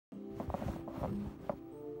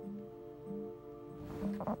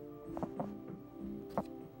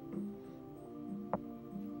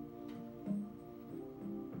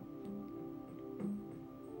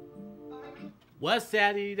What's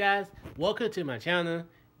Saturday, you guys? Welcome to my channel,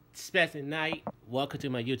 Special Night. Welcome to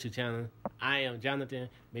my YouTube channel. I am Jonathan.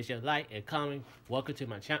 Make sure to like and comment. Welcome to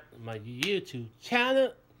my YouTube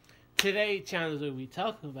channel. Today channel that we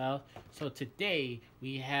talking about. So today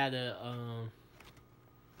we had a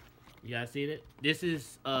you guys see it? This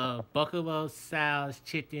is Buffalo Sal's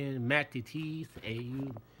chicken mac and cheese.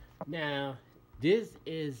 Now this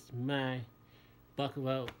is my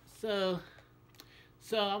Buffalo.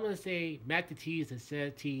 So I'm gonna say mac and cheese and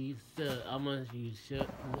said cheese. So I'm gonna use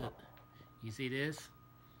look. You see this?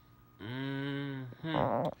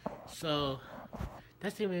 So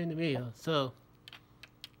that's it in the video. So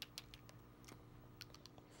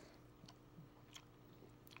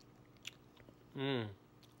mm.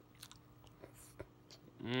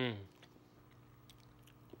 Mm.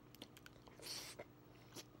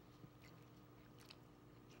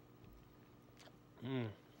 Mm.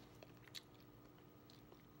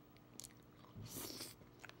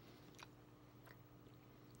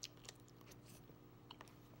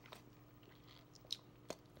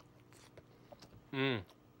 Mm.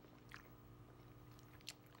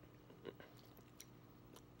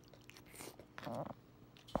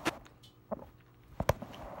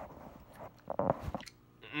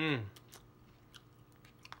 Mm.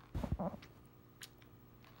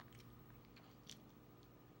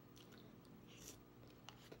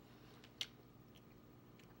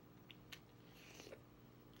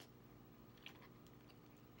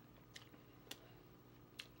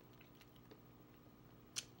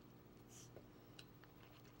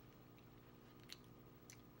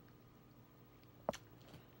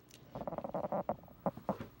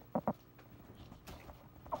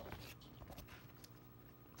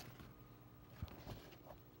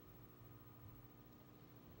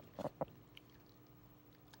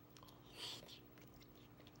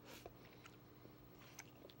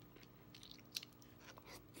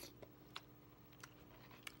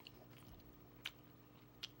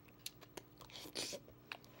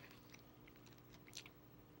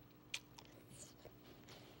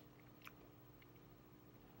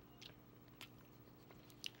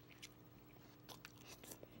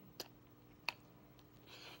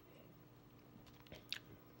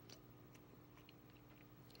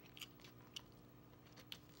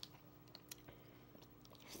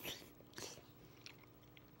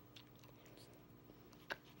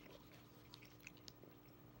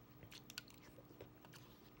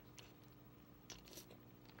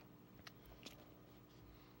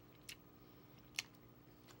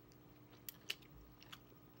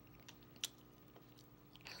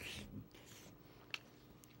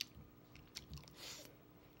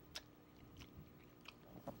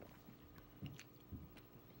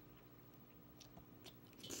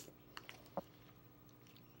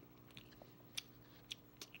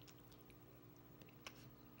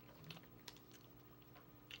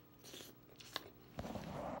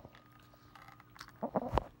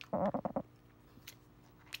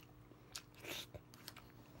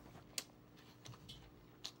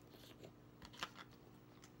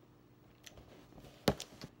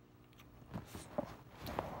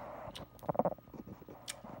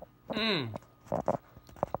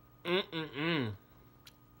 Mm.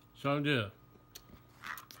 So good.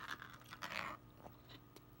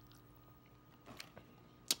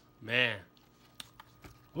 Man.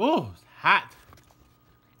 Oh, it's hot.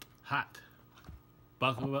 Hot.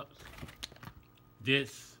 Buffalo.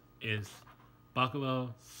 This is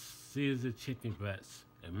Buffalo Caesar chicken breast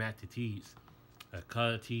and mac and cheese. And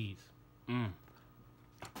colored cheese.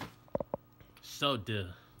 So good.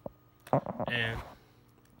 And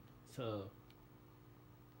so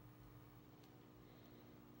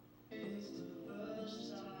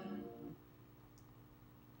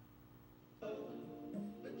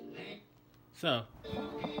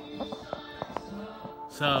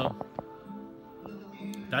So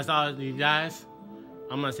that's all you guys.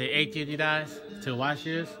 I'm gonna say 8 you guys to watch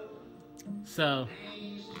this. So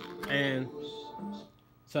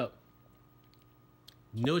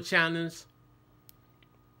new channels,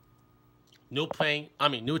 new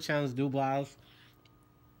channels, new blogs,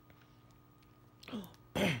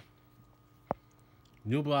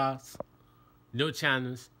 new blogs, new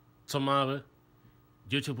channels tomorrow.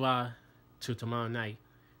 YouTube blog to tomorrow night,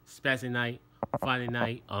 special night, Friday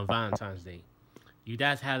night on Valentine's Day. You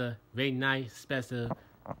guys had a very nice special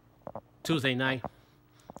Tuesday night.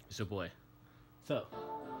 It's your boy. So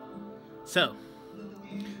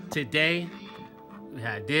today we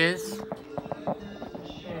had this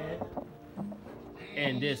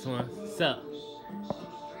and this one. So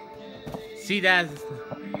see you guys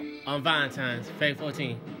on Valentine's, February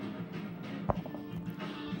 14th.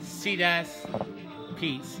 See guys.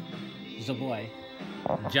 Peace. It's your boy,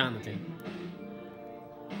 Jonathan.